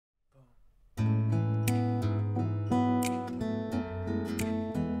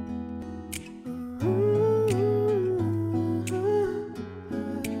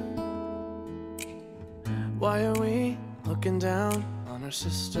Why are we looking down on our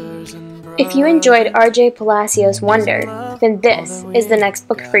sisters and brothers? If you enjoyed R.J. Palacios' Wonder, then this is the next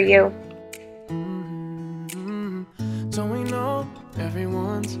book for you. Don't we know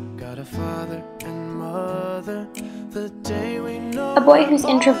everyone's got a father and mother? The day we know A boy whose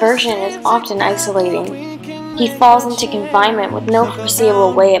introversion is often isolating. He falls into confinement with no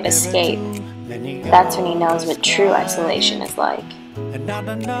foreseeable way of escape. That's when he knows what true isolation is like. And not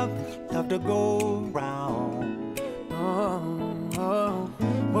enough love to go round.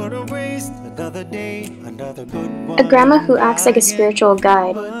 What a waste, another day, another good one. A grandma who acts like a spiritual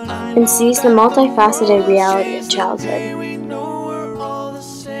guide and sees the multifaceted reality of childhood. we know we're all the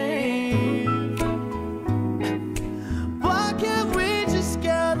same. Why can't we just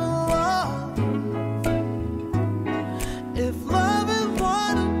get along? If loving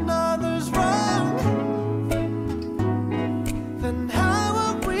one another's wrong, then how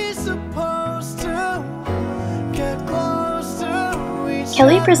are we supposed to get close to each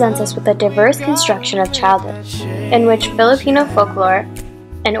Kelly presents us with a diverse construction of childhood, in which Filipino folklore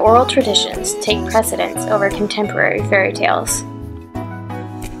and oral traditions take precedence over contemporary fairy tales.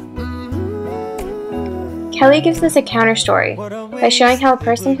 Kelly gives us a counterstory by showing how a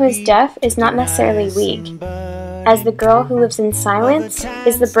person who is deaf is not necessarily weak, as the girl who lives in silence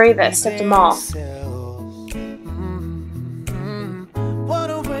is the bravest of them all. What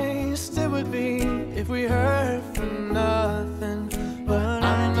a waste it would be if we heard from nothing. But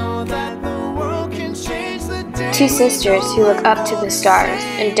I know that the world can change the day. Two sisters who look up to the stars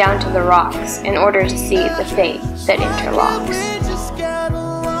and down to the rocks in order to see the fate that interlocks. We just get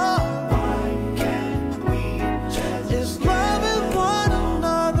along. If loving one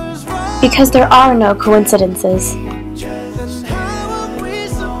another's wrong, Because there are no coincidences. then how are we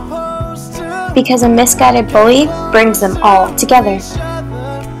supposed to Because a misguided bully brings them all together. each other?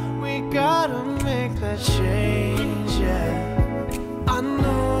 We gotta make that change, yeah. I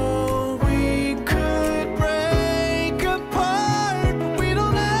know we could break apart, but we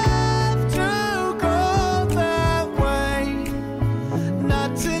don't have to go that way.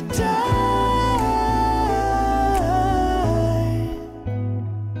 Not today.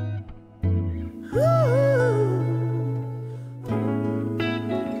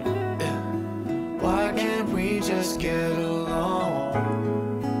 Why can't we just get along?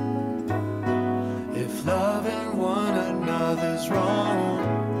 If loving one another's wrong,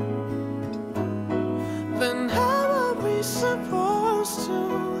 then how are we supposed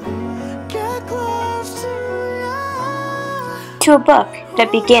to get close to you? To a book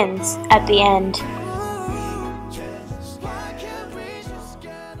that begins at the end.